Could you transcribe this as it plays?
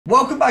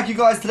Welcome back, you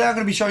guys. Today I'm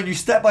going to be showing you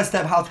step by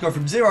step how to go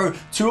from 0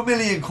 to 1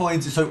 million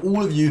coins so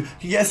all of you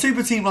can get a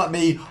super team like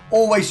me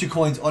or waste your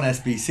coins on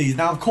SBCs.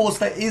 Now, of course,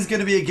 there is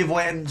going to be a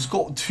giveaway and it's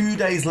got 2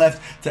 days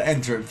left to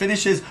enter. It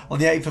finishes on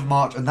the 8th of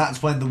March and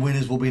that's when the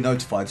winners will be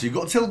notified. So you've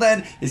got till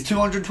then. It's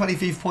 220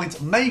 FIFA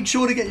points. Make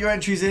sure to get your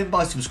entries in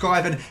by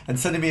subscribing and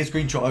sending me a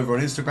screenshot over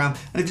on Instagram.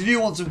 And if you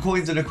do want some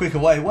coins in a quicker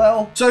way,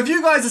 well, so if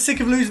you guys are sick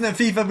of losing in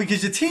FIFA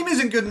because your team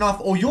isn't good enough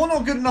or you're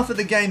not good enough at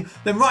the game,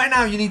 then right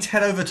now you need to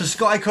head over to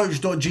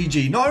skycoach.gg.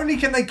 Not only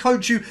can they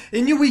coach you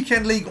in your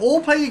weekend league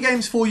or play your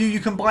games for you, you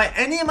can buy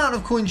any amount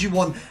of coins you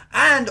want,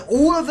 and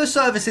all of the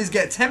services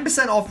get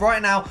 10% off right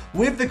now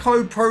with the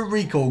code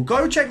PRORECALL.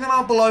 Go check them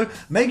out below.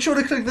 Make sure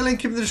to click the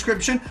link in the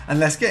description and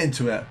let's get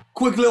into it.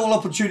 Quick little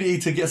opportunity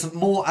to get some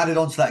more added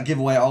onto that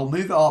giveaway. I'll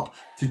move it up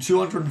to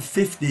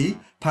 £250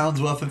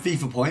 worth of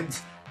FIFA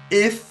points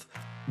if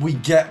we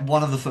get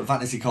one of the FUT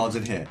Fantasy cards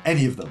in here,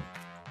 any of them.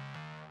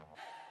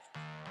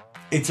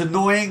 It's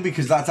annoying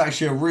because that's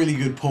actually a really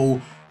good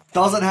pull.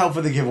 Doesn't help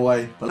for the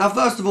giveaway. But now,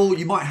 first of all,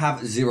 you might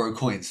have 0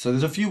 coins. So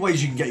there's a few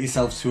ways you can get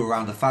yourself to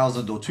around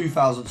 1,000 or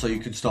 2,000 so you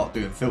can start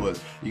doing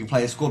filters. You can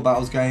play a squad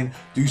battles game,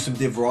 do some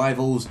div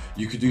rivals.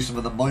 You could do some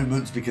of the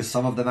moments because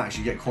some of them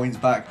actually get coins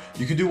back.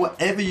 You can do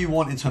whatever you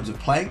want in terms of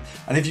playing.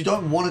 And if you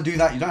don't want to do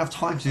that, you don't have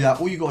time to do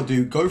that, all you got to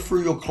do, go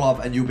through your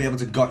club and you'll be able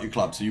to gut your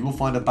club. So you will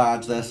find a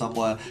badge there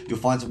somewhere. You'll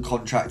find some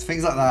contracts,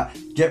 things like that.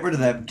 Get rid of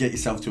them, get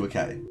yourself to a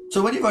K.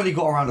 So when you've only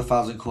got around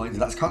 1,000 coins,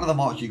 that's kind of the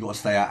mark you've got to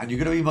stay at, and you're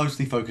going to be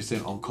mostly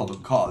focusing on common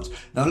cards.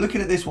 Now,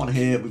 looking at this one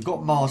here, we've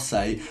got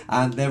Marseille,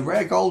 and their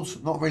rare golds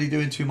not really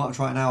doing too much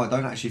right now. I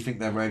don't actually think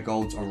their rare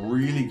golds are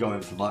really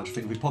going for much. I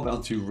think if we pop it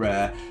onto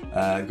rare,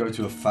 go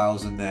to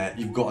 1,000 there,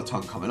 you've got a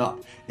ton coming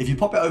up. If you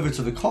pop it over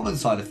to the common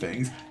side of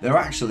things, they're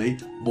actually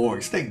more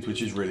extinct,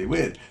 which is really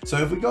weird. So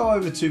if we go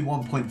over to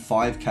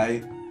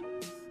 1.5k,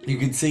 you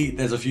can see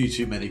there's a few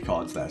too many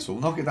cards there. So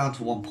we'll knock it down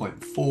to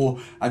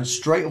 1.4 and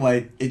straight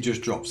away it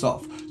just drops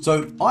off.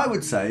 So I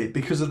would say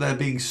because of there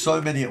being so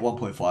many at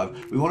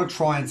 1.5, we want to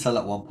try and sell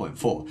at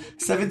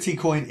 1.4. 70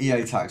 coin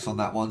EA tax on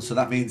that one. So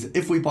that means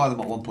if we buy them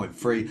at 1.3,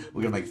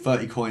 we're going to make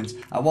 30 coins.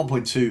 At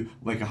 1.2,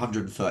 we'll make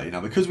 130.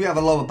 Now, because we have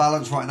a lower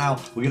balance right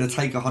now, we're going to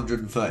take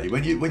 130.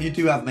 When you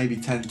do have maybe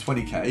 10,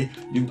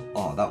 20k,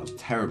 oh, that was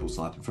terrible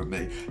sniping from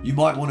me. You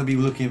might want to be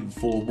looking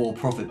for more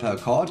profit per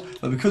card,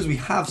 but because we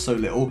have so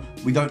little,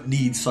 we don't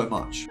need so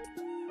much.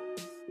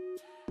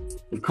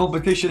 The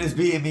competition is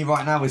beating me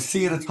right now. We're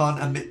seeing a ton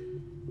and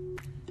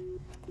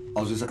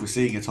we're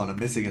seeing a ton and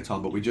missing a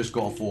ton, but we just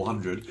got a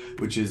 400,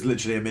 which is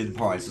literally a mid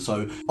price.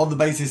 So on the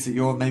basis that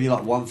you're on maybe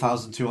like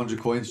 1,200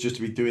 coins just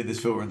to be doing this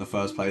filter in the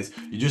first place,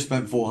 you just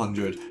spent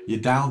 400, you're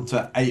down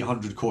to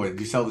 800 coins.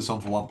 You sell this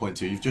on for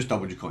 1.2, you've just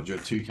doubled your coins, you're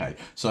at 2k.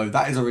 So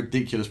that is a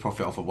ridiculous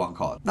profit off of one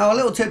card. Now, a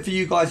little tip for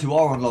you guys who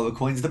are on lower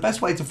coins, the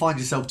best way to find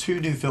yourself 2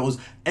 new filters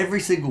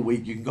every single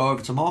week, you can go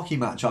over to marquee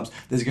matchups.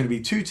 There's going to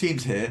be 2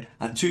 teams here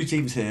and 2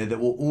 teams here that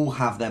will all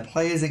have their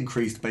players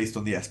increased based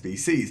on the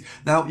SBCs.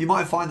 Now, you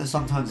might find that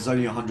sometimes it's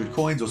only 100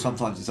 coins or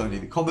sometimes it's only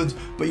the commons,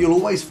 but you'll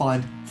always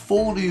find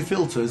 4 new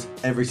filters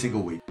every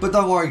single week. But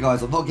don't worry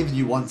guys, I'm not giving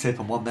you one tip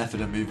and one method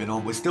and moving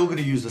on. We're still going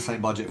to use the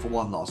same budget for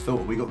one last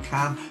filter. We got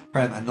Cam,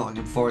 Prem and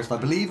Nottingham Forest. I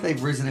believe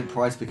they've risen in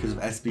price because of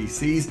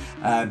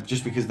SBCs,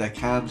 just because they're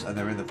cams and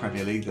they're in the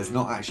Premier League. There's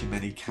not actually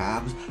many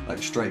cams, like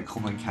straight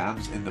common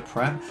cams in the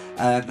Prem.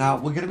 Now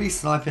we're going to be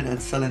sniping and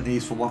selling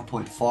these for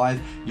 1.5.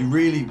 You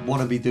really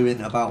want to be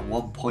doing about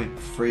 1.3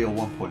 or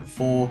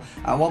 1.4.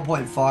 At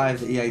 1.5,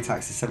 the EA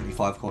tax is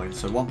 75 coins.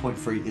 So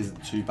 1.3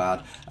 isn't too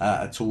bad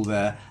at all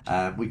there.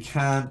 We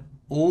can,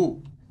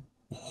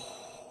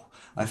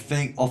 I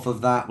think off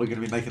of that, we're going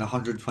to be making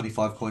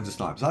 125 coins a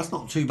snipe. So that's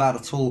not too bad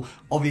at all.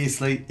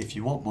 Obviously, if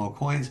you want more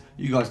coins,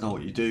 you guys know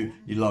what you do.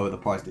 You lower the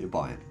price that you're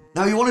buying.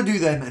 Now, you want to do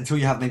them until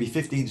you have maybe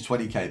 15 to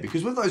 20k,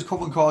 because with those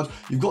common cards,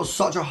 you've got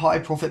such a high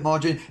profit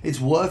margin, it's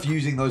worth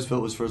using those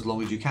filters for as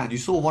long as you can. You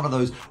saw one of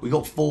those, we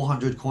got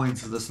 400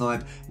 coins for the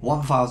snipe,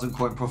 1,000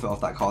 coin profit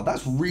off that card.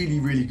 That's really,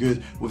 really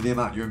good with the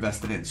amount you're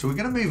investing in. So we're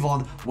going to move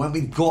on when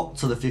we've got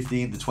to the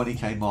 15 to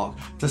 20k mark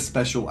to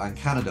Special and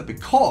Canada,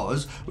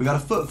 because we've had a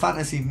FUT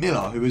Fantasy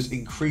Miller who has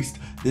increased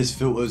this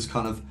filter's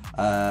kind of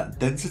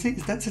density.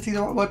 Is density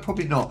the right word?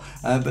 Probably not.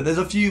 But there's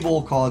a few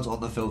more cards on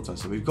the filter,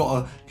 so we've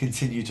got to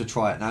continue to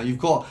try it. Now, you've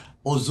got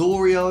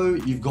Osorio,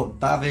 you've got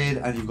David,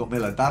 and you've got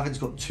Miller. David's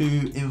got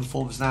 2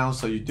 informs now,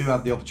 so you do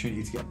have the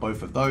opportunity to get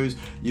both of those.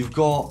 You've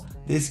got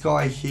this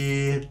guy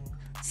here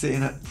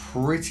sitting at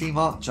pretty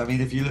much, I mean,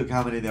 if you look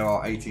how many there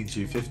are,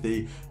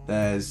 18,250,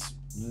 there's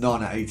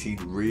none at 18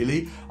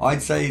 really.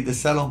 I'd say the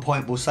sell on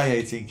point, we'll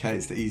say 18k,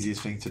 it's the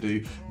easiest thing to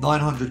do.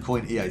 900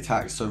 coin EA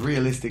tax, so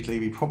realistically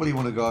we probably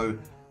want to go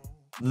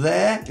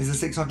there is a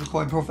 600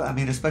 coin profit. I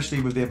mean,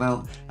 especially with the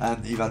amount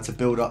that you've had to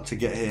build up to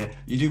get here,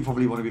 you do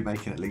probably want to be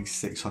making at least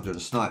 600 a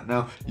snipe.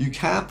 Now, you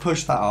can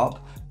push that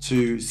up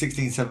to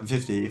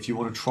 16,750 if you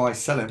want to try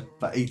selling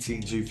for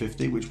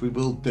 18,250, which we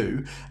will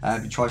do.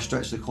 You try to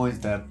stretch the coins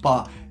there,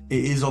 but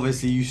it is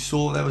obviously, you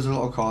saw there was a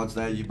lot of cards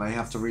there. You may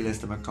have to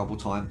relist them a couple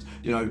times.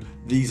 You know,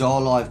 these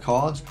are live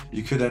cards.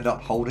 You could end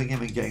up holding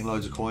him and getting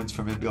loads of coins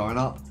from him going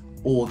up,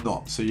 or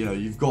not. So, you know,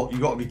 you've got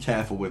to be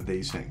careful with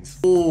these things.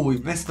 Oh,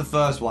 we've missed the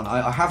first one.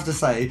 I have to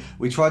say,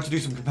 we tried to do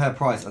some compare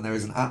price and there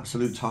is an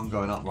absolute ton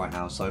going up right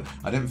now. So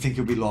I don't think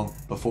it'll be long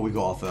before we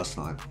got our first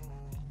snipe.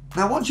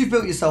 Now, once you've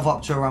built yourself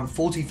up to around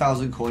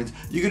 40,000 coins,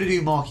 you're going to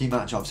do marquee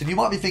matchups. And you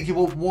might be thinking,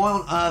 well, why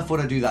on earth would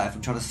I do that if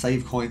I'm trying to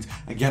save coins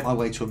and get my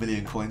way to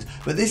 1,000,000 coins?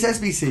 But this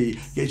SBC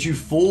gets you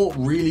 4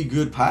 really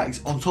good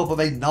packs on top of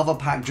another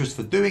pack just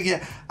for doing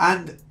it,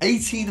 and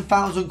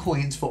 18,000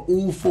 coins for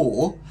all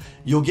 4.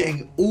 You're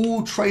getting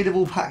all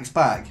tradable packs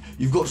back.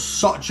 You've got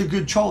such a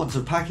good chance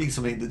of packing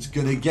something that's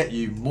going to get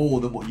you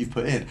more than what you've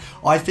put in.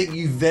 I think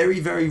you very,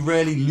 very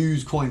rarely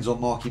lose coins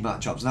on marquee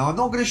matchups. Now, I'm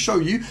not going to show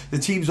you the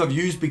teams I've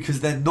used because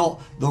they're not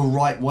the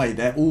right way.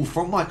 They're all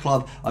from my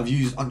club. I've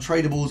used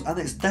untradables, and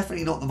it's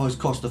definitely not the most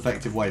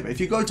cost-effective way. But if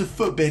you go to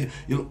Footbin,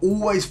 you'll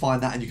always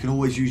find that, and you can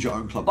always use your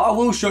own club. But I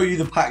will show you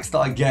the packs that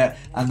I get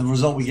and the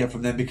result we get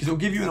from them, because it'll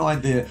give you an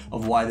idea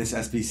of why this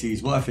SBC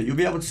is worth it. You'll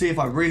be able to see if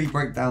I really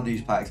break down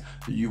these packs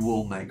that you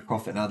will make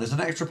profit. Now, there's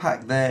an extra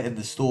pack there in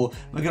the store.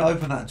 We're going to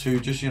open that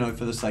too, just, you know,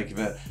 for the sake of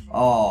it.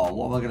 Oh,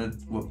 what am I going to...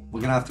 We're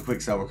going to have to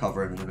quick sell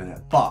recover him in a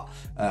minute, but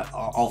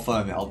I'll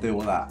firm it. I'll deal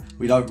with that.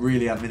 We don't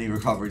really have many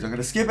recoveries. I'm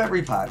going to skip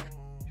every pack,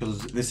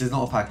 because this is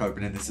not a pack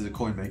opening, this is a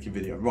coin making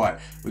video. Right,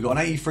 we got an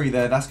 83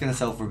 there, that's going to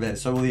sell for a bit,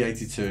 so will the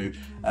 82.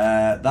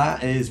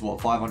 That is, what,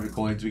 500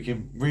 coins. We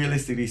can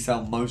realistically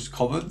sell most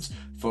commons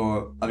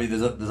for, I mean,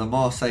 there's a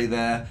Marseille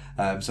there,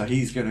 so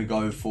he's going to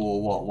go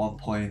for, what,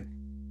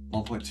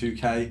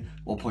 1.2k,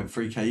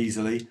 1.3k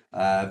easily.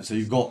 So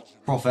you've got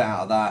profit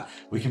out of that.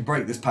 We can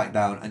break this pack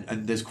down,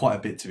 and there's quite a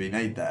bit to be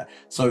made there.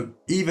 So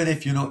even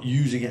if you're not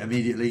using it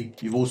immediately,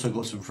 you've also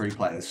got some free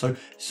players. So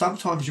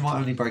sometimes you might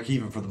only break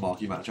even from the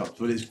marquee matchups,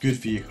 but it's good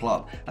for your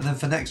club. And then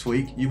for next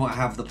week, you might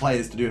have the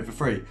players to do it for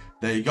free.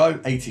 There you go,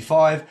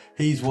 85.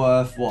 He's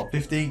worth, what,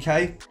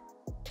 15k?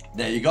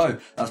 There you go.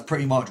 That's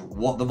pretty much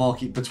what the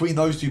market, between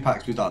those 2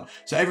 packs we've done.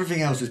 So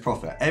everything else is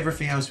profit.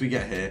 Everything else we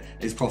get here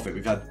is profit.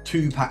 We've had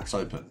 2 packs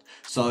open.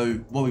 So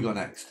what we got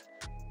next?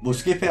 We'll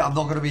skip it. I'm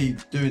not going to be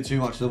doing too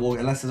much of the walk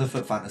unless there's a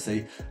foot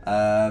fantasy.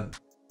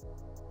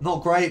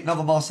 Not great.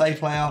 Another Marseille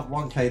player,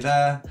 1k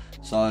there.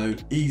 So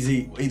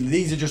easy.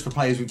 These are just the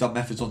players we've done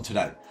methods on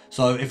today.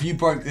 So if you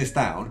broke this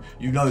down,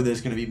 you know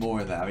there's going to be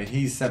more in there. I mean,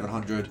 he's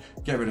 700.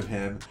 Get rid of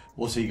him.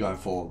 What's he going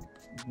for?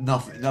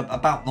 Nothing.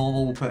 About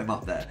normal. We'll put him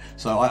up there.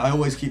 So I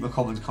always keep my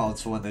commons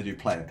cards for when they do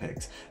player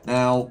picks.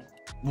 Now,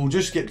 we'll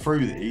just skip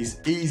through these.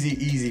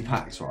 Easy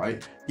packs,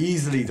 right?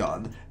 Easily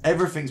done.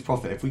 Everything's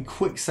profit. If we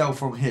quick sell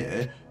from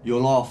here,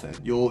 you're laughing.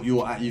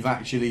 You've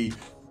actually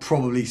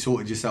probably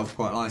sorted yourself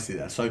quite nicely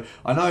there. So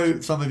I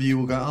know some of you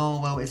will go, oh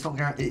well, it's not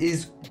guaranteed. It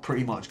is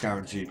pretty much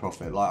guaranteed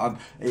profit. Like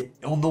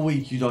on the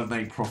week you don't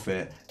make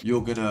profit,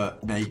 you're gonna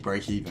make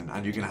break even,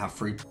 and you're gonna have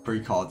free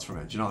cards from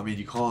it. Do you know what I mean?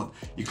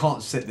 You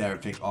can't sit there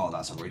and think, oh,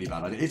 that's a really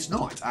bad idea. It's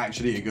not. It's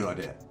actually a good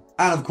idea.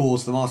 And of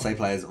course, the Marseille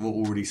players are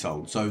already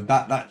sold, so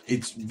that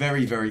it's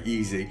very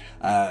easy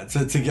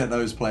to get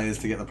those players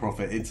to get the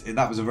profit.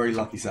 That was a very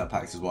lucky set of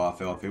packs as well.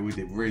 I feel we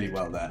did really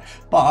well there.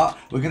 But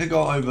we're going to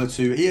go over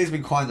to EA's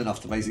been kind enough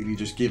to basically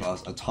just give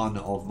us a ton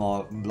of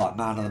like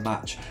man of the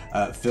match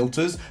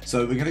filters.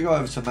 So we're going to go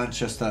over to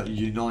Manchester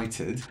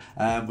United.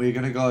 We're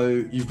going to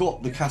go. You've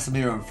got the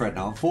Casemiro and Fred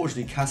now.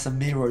 Unfortunately,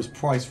 Casemiro's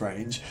price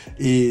range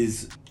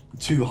is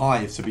too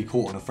high to be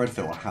caught on a Fred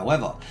filter.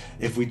 However,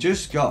 if we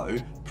just go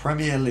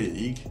Premier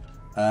League,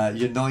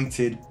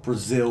 United,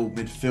 Brazil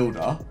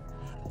midfielder,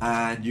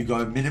 and you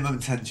go minimum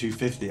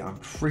 10,250, I'm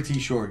pretty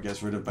sure it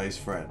gets rid of base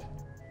Fred.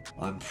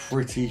 I'm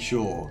pretty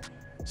sure.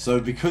 So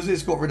because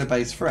it's got rid of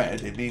base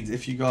Fred, it means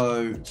if you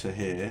go to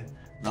here,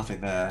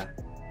 nothing there,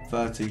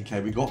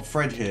 13k. We got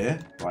Fred here,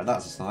 right?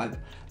 That's a snipe.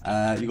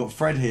 You got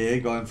Fred here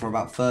going for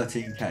about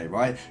 13k,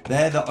 right?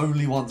 They're the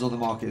only ones on the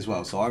market as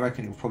well, so I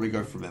reckon it will probably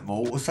go for a bit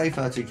more. We'll say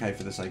 13k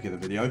for the sake of the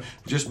video.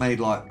 We just made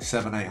like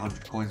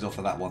 700-800 coins off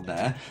of that one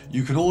there.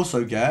 You can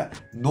also get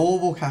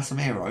normal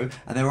Casemiro,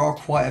 and there are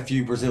quite a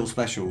few Brazil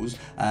specials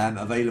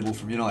available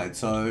from United,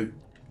 so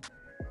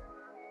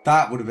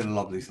that would have been a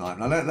lovely snipe.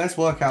 Now let's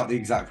work out the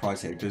exact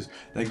price here, because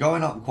they're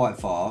going up quite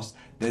fast.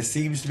 There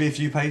seems to be a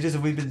few pages.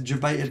 Have we been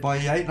debated by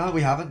EA? No,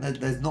 we haven't.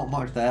 There's not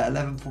much there.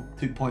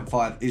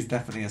 11.2.5 is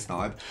definitely a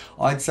snipe.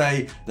 I'd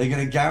say they're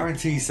going to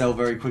guarantee sell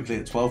very quickly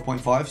at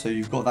 12.5, so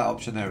you've got that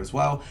option there as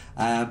well.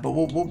 But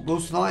we'll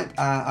snipe.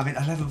 I mean,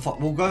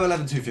 11.5. We'll go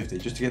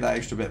 11.250 just to get that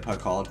extra bit per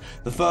card.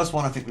 The first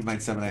one, I think we made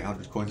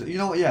 700-800 coins. You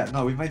know what? Yeah,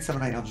 no, we've made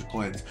 700-800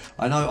 coins.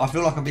 I know. I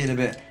feel like I'm being a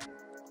bit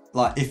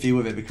like iffy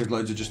with it because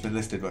loads have just been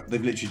listed, but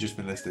they've literally just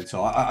been listed.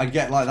 So I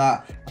get like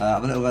that.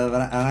 I'm a little bit of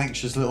an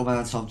anxious little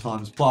man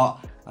sometimes, but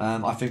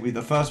I think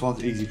the first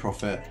one's easy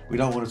profit. We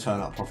don't want to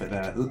turn up profit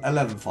there.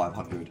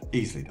 11,500,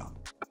 easily done.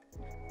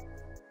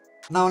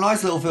 Now, a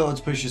nice little filter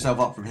to push yourself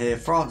up from here: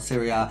 France,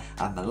 Syria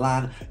and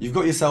Milan. You've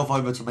got yourself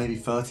over to maybe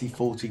 30,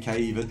 40k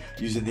even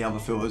using the other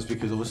filters,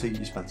 because obviously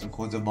you spent some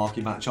coins on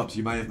marquee matchups.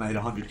 You may have made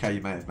 100k,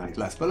 you may have made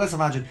less, but let's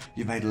imagine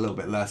you made a little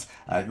bit less.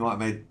 You might have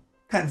made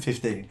 10,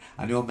 15,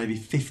 and you're on maybe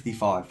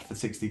 55 for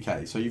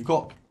 60k. So you've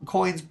got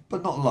coins,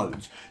 but not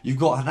loads. You've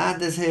got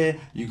Hernandez here,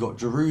 you've got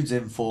Giroud's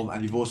in form,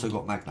 and you've also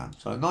got Magnan.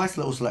 So a nice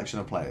little selection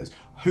of players.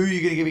 Who are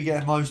you going to be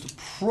getting most?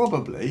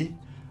 Probably,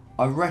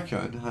 I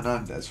reckon,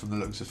 Hernandez from the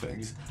looks of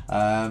things.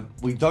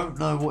 We don't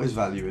know what his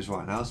value is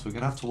right now, so we're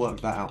going to have to work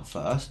that out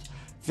first.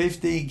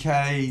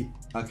 15k,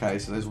 okay,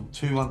 so there's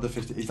 2 under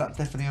 50. Is that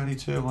definitely only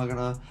 2? Am I going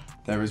to...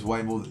 There is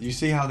way more. You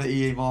see how the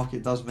EA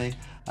market does me?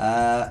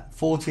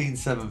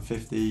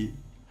 14,750.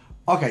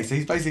 Okay, so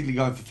he's basically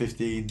going for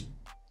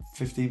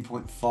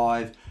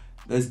 15.5.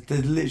 There's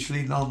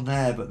literally none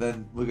there, but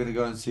then we're going to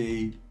go and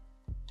see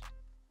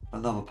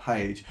another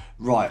page.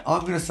 Right,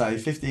 I'm going to say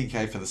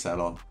 15k for the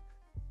sell-on.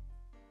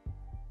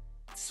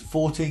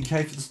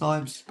 14k for the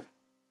snipes.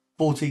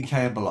 14k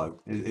and below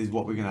is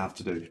what we're going to have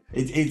to do.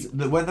 It's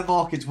when the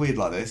market's weird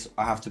like this,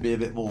 I have to be a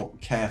bit more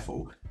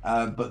careful.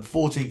 But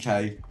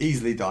 14k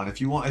easily done. If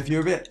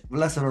you're a bit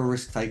less of a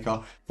risk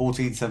taker,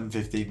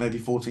 14,750, maybe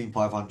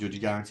 14,500, you're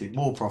guaranteed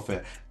more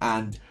profit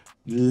and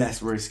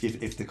less risk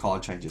if the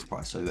card changes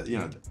price. So that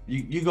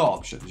you got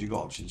options. You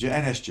got options. Your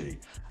NSG.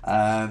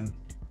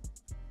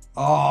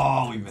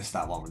 Oh, we missed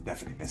that one. We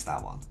definitely missed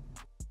that one.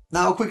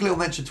 Now, a quick little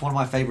mention to one of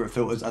my favourite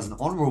filters as an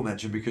honourable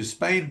mention, because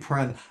Spain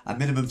Prem at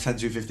minimum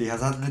 10,250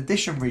 has had an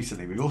addition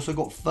recently. We've also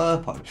got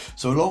Firpo.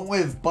 So along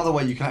with, by the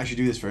way, you can actually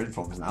do this for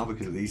informs now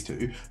because of these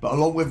two, but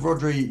along with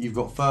Rodri, you've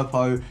got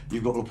Firpo,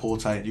 you've got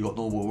Laporte, and you've got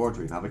normal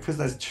Rodri. Now, because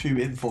there's 2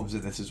 informs in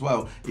this as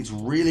well, it's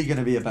really going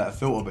to be a better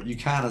filter, but you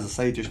can, as I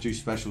say, just do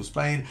special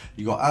Spain.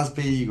 You got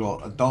Aspi, you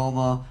got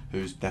Adama,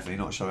 who's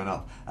definitely not showing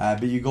up,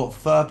 but you got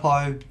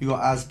Firpo, you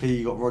got Aspi,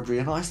 you got Rodri,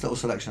 a nice little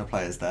selection of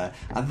players there.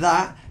 And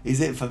that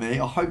is it for me.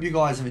 I hope you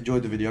guys have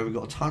enjoyed the video. We've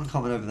got a ton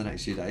coming over the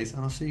next few days,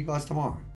 and I'll see you guys tomorrow.